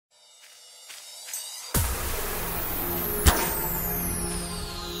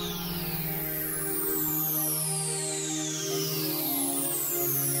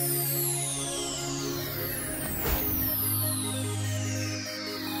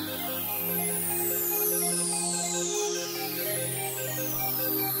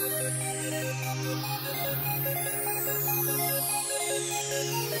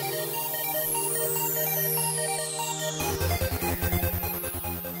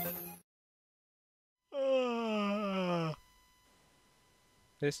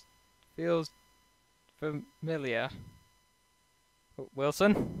This feels familiar.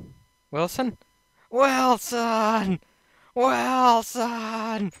 Wilson? Wilson? Wilson!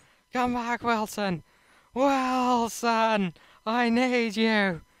 Wilson! Come back, Wilson! Wilson! I need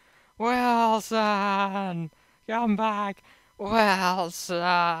you! Wilson! Come back! Wilson!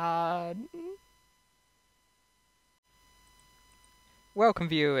 Welcome,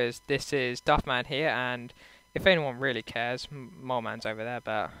 viewers. This is Duffman here, and if anyone really cares, Moleman's over there,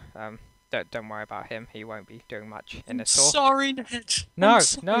 but don't worry about him. He won't be doing much in this tour. Sorry, Ned. No, I'm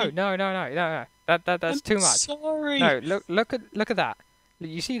sorry. no. That's I'm too much. sorry. No, look at that.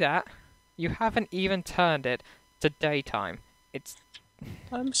 You see that? You haven't even turned it to daytime. It's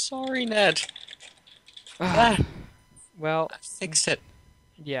I'm sorry, Ned. well, I fixed it.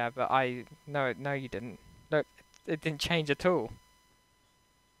 yeah, but no, you didn't. Look, it didn't change at all.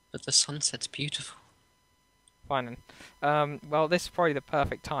 But the sunset's beautiful. Fine then. Well, this is probably the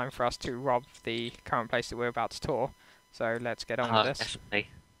perfect time for us to rob the current place that we're about to tour. So let's get on with this. Definitely.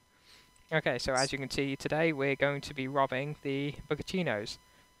 Okay, so as you can see today, we're going to be robbing the Bookaccinos.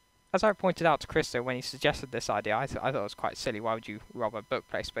 As I pointed out to Christo when he suggested this idea, I thought it was quite silly. Why would you rob a book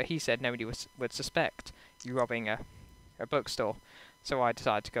place? But he said nobody would suspect you robbing a bookstore. So I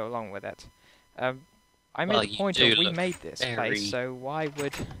decided to go along with it. I made the point that we made this place, so why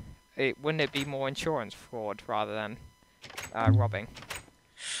wouldn't it be more insurance fraud rather than robbing?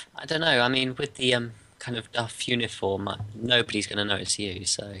 I don't know. I mean, with the kind of Duff uniform, nobody's going to notice you.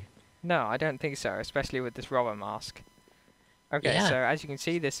 So. No, I don't think so, especially with this robber mask. Okay, Yeah. so as you can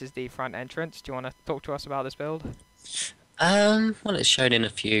see, this is the front entrance. Do you want to talk to us about this build? Well, it's shown in a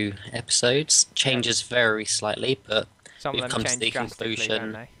few episodes. Changes very slightly, but Some of we've them come to change the drastically, don't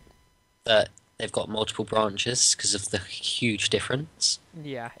conclusion they? that they've got multiple branches because of the huge difference.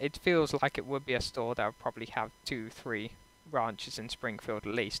 Yeah, it feels like it would be a store that would probably have 2-3 branches in Springfield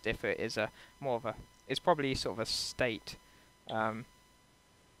at least. If it is it's probably sort of a state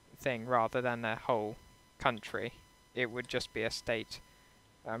thing rather than a whole country. It would just be a state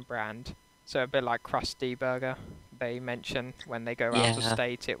brand. So a bit like Krusty Burger. They mention when they go out of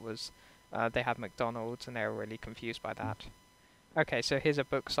state, it was they had McDonald's, and they were really confused by that. Okay, so here's a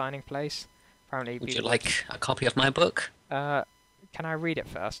book signing place. Apparently, Would you like a copy of my book? Can I read it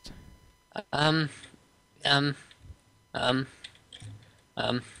first? Okay,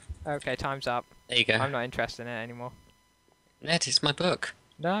 time's up. There you go. I'm not interested in it anymore. Ned, it's my book.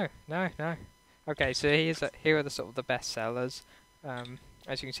 No. Okay, so here are the sort of the best sellers.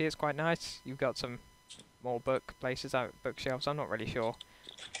 As you can see, it's quite nice. You've got some more book places out, bookshelves. I'm not really sure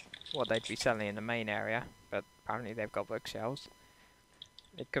what they'd be selling in the main area, but apparently they've got bookshelves.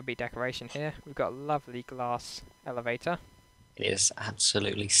 It could be decoration here. We've got a lovely glass elevator. It is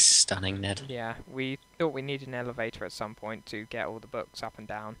absolutely stunning, Ned. Yeah, we thought we needed an elevator at some point to get all the books up and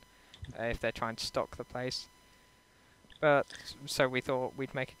down if they're trying to stock the place. But so we thought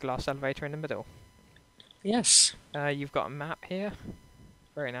we'd make a glass elevator in the middle. Yes. You've got a map here.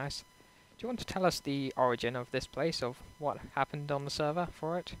 Very nice. Do you want to tell us the origin of this place, of what happened on the server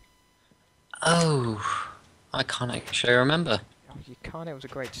for it? Oh, I can't actually remember. Oh, you can't. It was a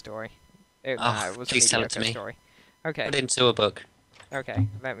great story. Oh, no, it was please a tell it to mediocre me. story. Okay. Put it into a book. Okay,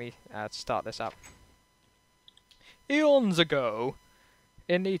 let me start this up. Eons ago,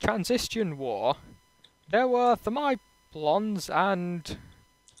 in the Transition War, there were Thermoplons and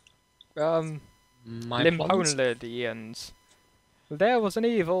Limpolians. There was an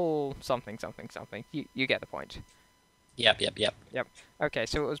evil something. You get the point. Yep. Okay,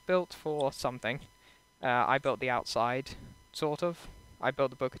 so it was built for something. I built the outside, sort of. I built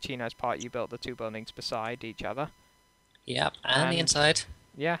the Bookaccino's part, you built the two buildings beside each other. Yep, and the inside.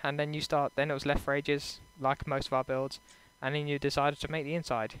 Yeah, and then then it was left for ages, like most of our builds, and then you decided to make the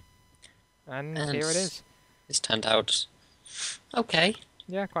inside. And here it is. It's turned out okay.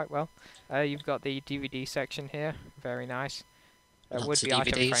 Yeah, quite well. You've got the DVD section here, very nice. It would Lots be of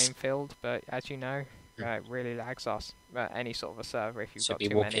item DVDs. frame filled, but as you know, it really lags us. Any sort of a server if you've Should got be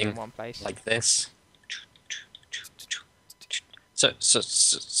too many in walking one place. like this. So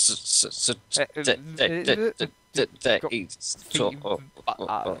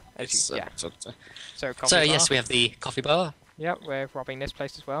yes, we have the coffee bar. Yep, we're robbing this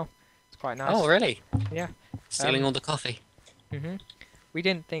place as well. It's quite nice. Oh, really? Yeah. Stealing all the coffee. We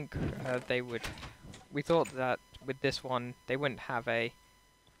didn't think they would. We thought that with this one they wouldn't have a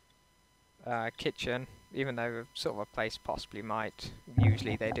kitchen, even though sort of a place possibly might.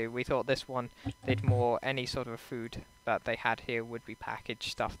 Usually they do. We thought this one they'd more any sort of food that they had here would be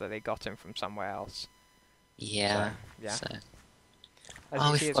packaged stuff that they got in from somewhere else. Yeah. So, yeah. So. As Oh,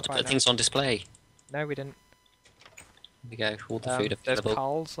 you we see, it's forgot to quite put things on display. No, we didn't. we go. All the food There's available.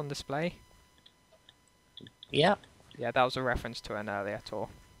 coals on display. Yeah. Yeah, that was a reference to an earlier tour.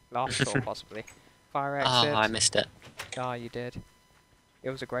 Last tour, possibly. Fire Oh, exit. I missed it. Ah, you did. It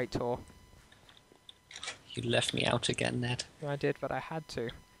was a great tour. You left me out again, Ned. I did, but I had to.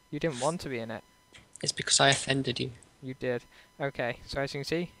 You didn't want to be in it. It's because I offended you. You did. Okay, so as you can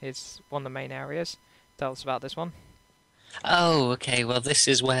see, it's one of the main areas. Tell us about this one. Oh, okay. Well, this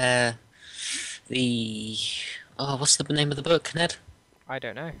is where the... Oh, what's the name of the book, Ned? I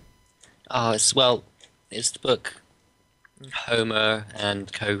don't know. Oh, it's the book Homer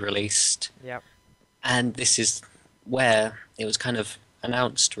and co-released. Yep. And this is where it was kind of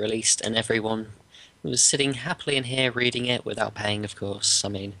announced, released, and everyone was sitting happily in here reading it without paying, of course. I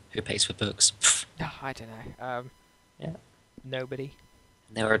mean, who pays for books? Pfft. Oh, I don't know. Yeah. Nobody.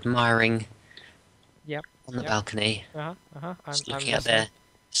 And they were admiring Yep. on the balcony, I'm just I'm looking at listening. their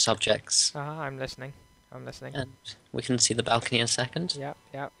subjects. I'm listening. I'm listening. And we can see the balcony in a second.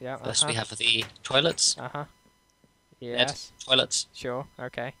 Yep. First we have the toilets. Yes. Ned, toilets. Sure.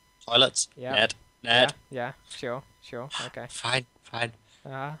 Okay. Toilets. Yep. Ned. Yeah. Sure. Okay. Fine.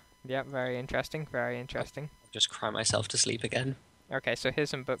 Yep. Very interesting. Very interesting. I'll just cry myself to sleep again. Okay. So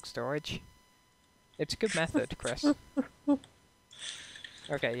here's some book storage. It's a good method, Chris.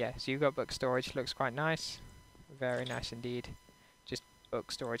 Okay. Yeah. So you've got book storage. Looks quite nice. Very nice indeed. Just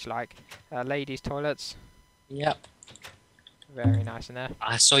book storage like. Ladies' toilets. Yep. Very nice in there.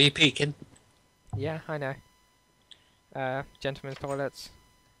 I saw you peeking. Yeah, I know. Gentlemen's toilets.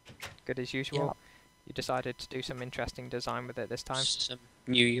 Good as usual. Yep. You decided to do some interesting design with it this time. Some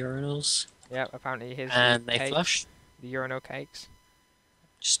new urinals. Yeah, apparently here's And the they cakes, flush. the urinal cakes.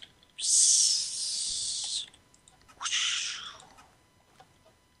 Just...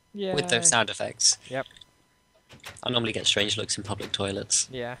 Yeah. with those sound effects. Yep. I normally get strange looks in public toilets.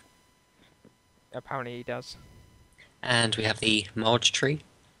 Yeah. Apparently he does. And we have the Marge tree.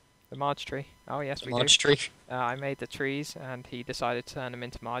 The Marge tree. Oh yes, we Marge do. tree. I made the trees, and he decided to turn them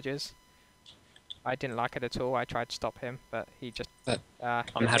into Marges. I didn't like it at all. I tried to stop him, but he just. But I'm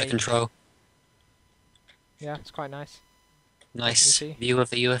hit out of me. control. Yeah, it's quite nice. Nice see. view of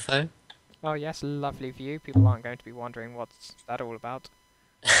the UFO. Oh yes, lovely view. People aren't going to be wondering what's that all about.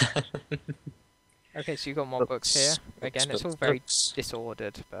 Okay, so you've got more books here. Again, it's all very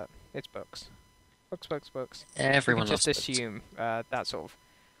disordered, but it's books. Books. Everyone You can just loves books. assume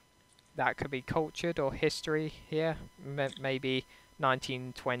that could be cultured or history here. Maybe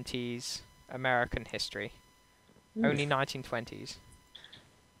 1920s American history. Only 1920s.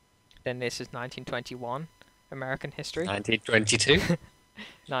 Then this is 1921 American history. 1922.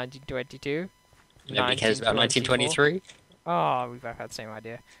 1922. Nobody cares about 1923. Oh, we both had the same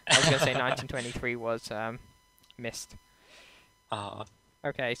idea. I was going to say 1923 was missed. Ah,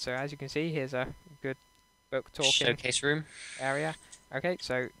 Okay, so as you can see, here's a good book talking showcase room. area. Okay,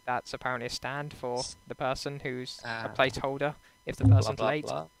 so that's apparently a stand for the person who's a Ah. placeholder if the Blah, person's blah, late.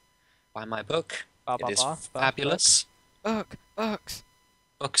 blah. Buy my book. Blah, It blah, is blah, blah, fabulous. Books. Books.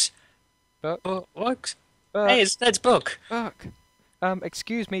 Books. Books. Book. Hey, it's Ned's book. Book.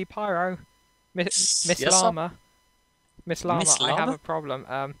 Excuse me, Pyro. Miss Yes, sir. Llama. Miss Llama, Miss I have Llama? a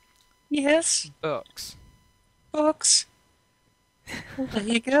problem. Yes. Books. Books. There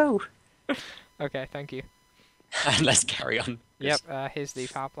you go. Okay, thank you. And let's carry on. Yep, here's the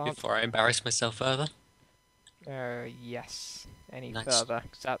power plant. Before I embarrass myself further. Yes. Any Nice. further,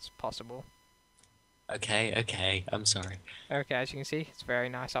 'cause that's possible. Okay. I'm sorry. Okay, as you can see, it's very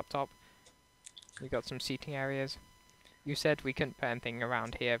nice up top. We've got some seating areas. You said we couldn't put anything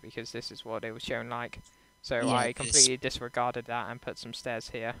around here because this is what it was shown like. So Yeah, I this- completely disregarded that and put some stairs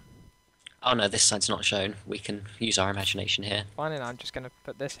here. Oh no, this side's not shown. We can use our imagination here. Fine, and I'm just going to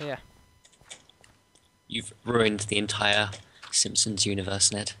put this here. You've ruined the entire Simpsons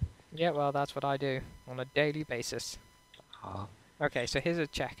universe, Ned. Yeah, well, that's what I do on a daily basis. Ah. Okay, so here's a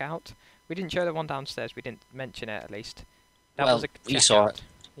checkout. We didn't show the one downstairs. We didn't mention it, at least. That Well, was a checkout. you saw it.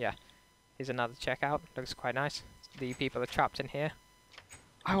 Yeah. Here's another checkout. Looks quite nice. The people are trapped in here.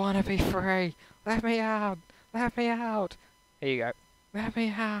 I want to be free. Let me out. Let me out. Here you go. Let me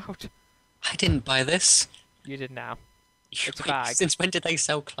out. I didn't buy this. You did now. It's a Wait, bag. Since when did they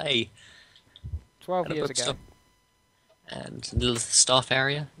sell clay? 12 At a years ago. bookstore? And a little staff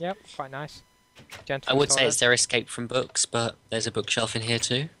area. Yep, quite nice. I Gentlemen's would say toilet. it's their escape from books, but there's a bookshelf in here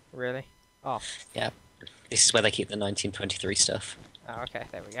too. Really? Oh. This is where they keep the 1923 stuff. Oh, okay.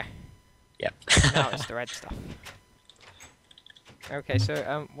 There we go. Yep. Now it's the red stuff. Okay,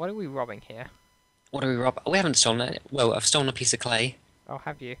 so what are we robbing here? What do we rob? We haven't stolen it. Well, I've stolen a piece of clay Oh,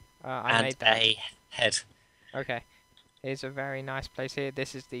 have you? I and made that. a head. Okay. Here's a very nice place here.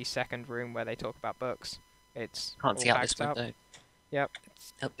 This is the second room where they talk about books. It's Can't all see out this backed up. window. Yep,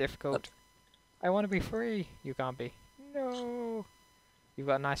 it's Up, difficult. I want to be free. You can't be. No. You've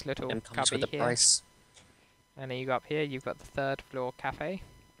got a nice little and comes cubby with a here. price. And then you go up here, you've got the third floor cafe.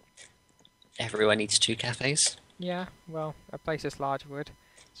 Everyone needs 2 cafes. Yeah, well, a place this large would.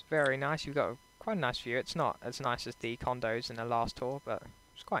 It's very nice. You've got quite a nice view. It's not as nice as the condos in the last tour, but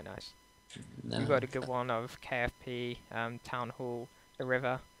it's quite nice. You've No, got a good one of KFP, Town Hall, the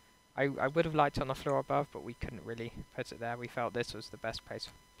river. I would have liked it on the floor above, but we couldn't really put it there. We felt this was the best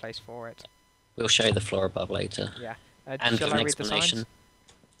place for it. we'll show you the floor above later. Yeah. And Shall with an I read the signs? explanation.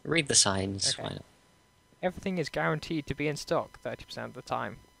 Read the signs. Okay. Why not? Everything is guaranteed to be in stock 30% of the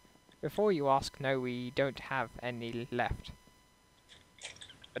time. Before you ask, no, we don't have any left.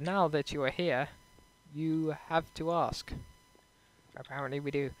 But now that you are here, you have to ask. Apparently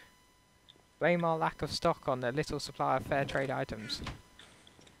we do. Blame our lack of stock on the little supply of fair trade items.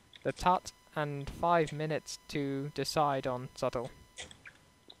 The tut and 5 minutes to decide on subtle.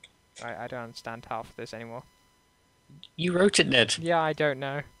 I don't understand half of this anymore. You wrote it, Ned. Yeah, I don't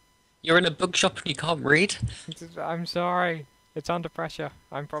know. You're in a bookshop and you can't read. I'm sorry. It's under pressure.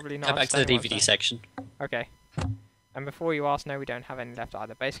 I'm probably not. Go back to the understanding what I'm DVD saying. section. Okay. And before you ask, no, we don't have any left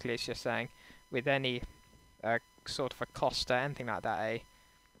either. Basically, it's just saying, with any sort of a Costa, anything like that,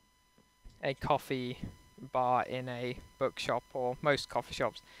 a coffee bar in a bookshop, or most coffee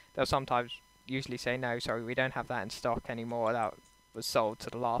shops, they'll sometimes usually say, no, sorry, we don't have that in stock anymore. That was sold to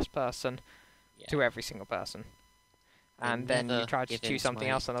the last person, Yeah. to every single person. They And then you never try to give in choose to something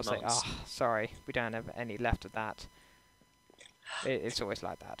my else, and they'll say, commands. oh, sorry, we don't have any left of that. It's always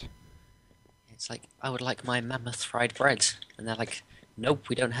like that. It's like, I would like my mammoth fried bread. And they're like, nope,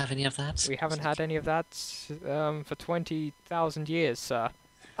 we don't have any of that. We haven't had any of that for 20,000 years, sir.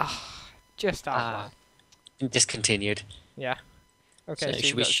 Ah, just out Been discontinued. Yeah. Okay, So so should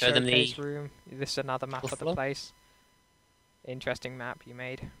you've we got a show them the showcase room. This is another map fourth of the floor? place. Interesting map you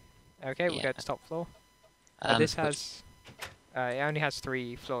made. Okay, we'll go Yeah. to top floor. This but has... it only has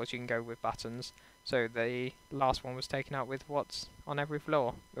 3 floors you can go with buttons. So the last one was taken out with what's on every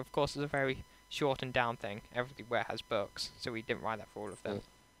floor. Of course, it's a very shortened down thing. Everywhere has books, so we didn't write that for all of them.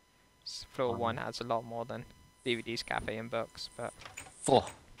 Floor 1 has a lot more than DVDs, cafe, and books, but... 4.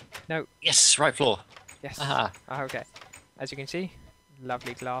 No. Yes, right floor. Yes. Aha. Okay. As you can see,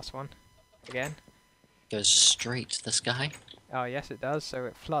 lovely glass one. Again. Goes straight to the sky. Oh yes, it does. So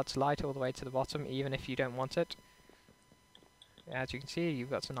it floods light all the way to the bottom, even if you don't want it. As you can see, you've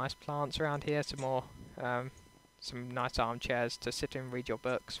got some nice plants around here. Some nice armchairs to sit and read your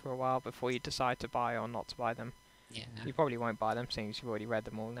books for a while before you decide to buy or not to buy them. Yeah. You probably won't buy them, since you've already read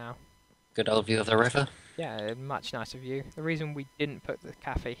them all now. Good old view of the river. Yeah, a much nicer view. The reason we didn't put the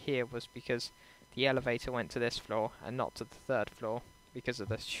cafe here was because the elevator went to this floor and not to the 3rd floor, because of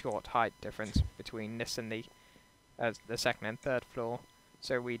the short height difference between this and the 2nd and 3rd floor.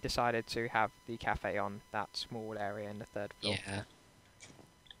 So we decided to have the cafe on that small area in the 3rd floor. Yeah.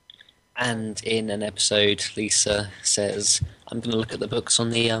 And in an episode, Lisa says, I'm going to look at the books on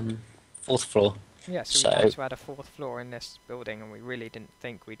the 4th floor. Yeah, so So- we also had a 4th floor in this building, and we really didn't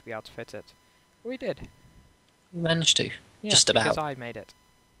think we'd be able to fit it. We did. We managed to. Yeah, Just because about. I made it.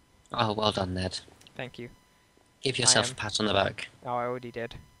 Oh, well done, Ned. Thank you. Give yourself am- a pat on the back. Oh, I already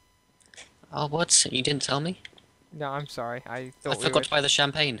did. Oh, what? You didn't tell me? No, I'm sorry. I I thought we forgot would... to buy the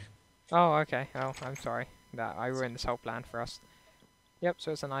champagne. Oh, okay. Oh, I'm sorry. That I ruined this whole plan for us. Yep,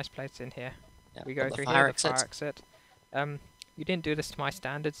 so it's a nice place in here. Yeah, We go got through the fire here, the fire exit. exit. You didn't do this to my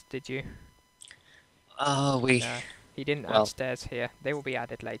standards, did you? Oh, we... No. He didn't Well- add stairs here. They will be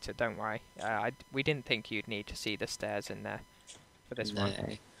added later, don't worry. We didn't think you'd need to see the stairs in there for this No.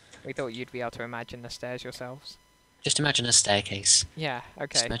 one. We thought you'd be able to imagine the stairs yourselves. Just imagine a staircase. Yeah,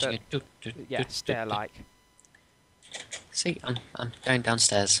 Just okay, imagine but it. yeah, stair-like. See, I'm going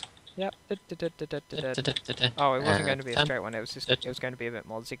downstairs. Yep. Oh, it Oh, wasn't going to be a straight one. It was going to be a bit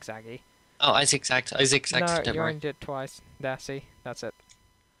more zigzaggy. Oh, I zigzagged. I zigzagged. No, Don't you worry. only did twice. There, see, that's it.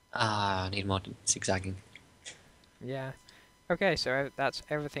 Ah, I need more zigzagging. Yeah. Okay, so that's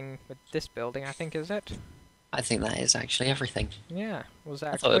everything with this building, I think, is it? I think that is actually everything. Yeah. Was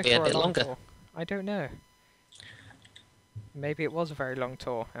that I thought it'd quick be a or bit long longer. tour? I don't know. Maybe it was a very long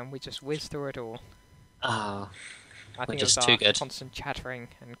tour, and we just whizzed through it all. Ah, I think it just was too our good. constant chattering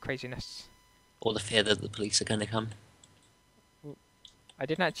and craziness. or the fear that the police are going to come. I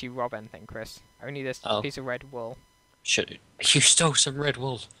didn't actually rob anything, Chris. Only this Oh. piece of red wool. Should you stole some red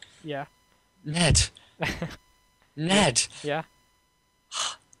wool, Yeah. Ned? Ned! Yeah.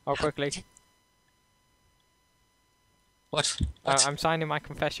 Oh, quickly. What? What? I'm signing my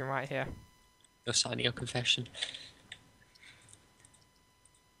confession right here. You're signing your confession.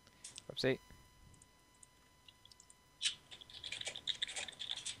 Oopsie.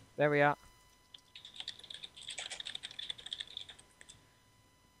 There we are.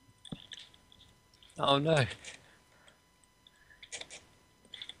 Oh no.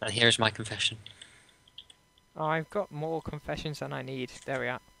 And here's my confession. Oh, I've got more confessions than I need. There we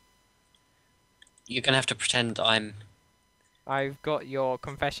are. You're gonna have to pretend I'm... I've got your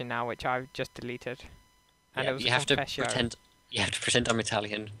confession now, which I've just deleted. And Yeah, it was you a have to confessio. pretend... You have to pretend I'm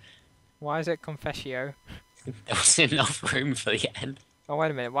Italian. Why is it confessio? There wasn't enough room for the end. Oh, wait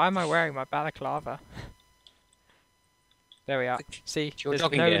a minute. Why am I wearing my balaclava? There we are. See, It's your there's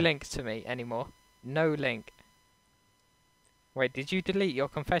jogging no gear. link to me anymore. No link. Wait, did you delete your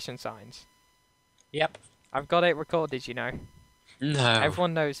confession signs? Yep. I've got it recorded, you know. No.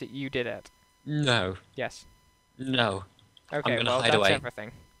 Everyone knows that you did it. No. Yes. No. Okay, gonna well, hide that's away.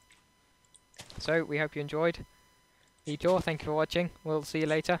 everything. So, we hope you enjoyed. Etor, thank you for watching. We'll see you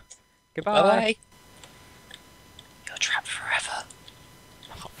later. Goodbye. Bye-bye. You're trapped forever.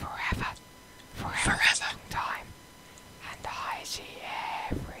 Not forever. Forever. Is a long time. And I see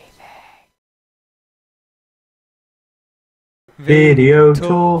everything. Video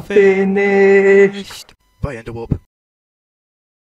tour finished. Bye, Enderwarp.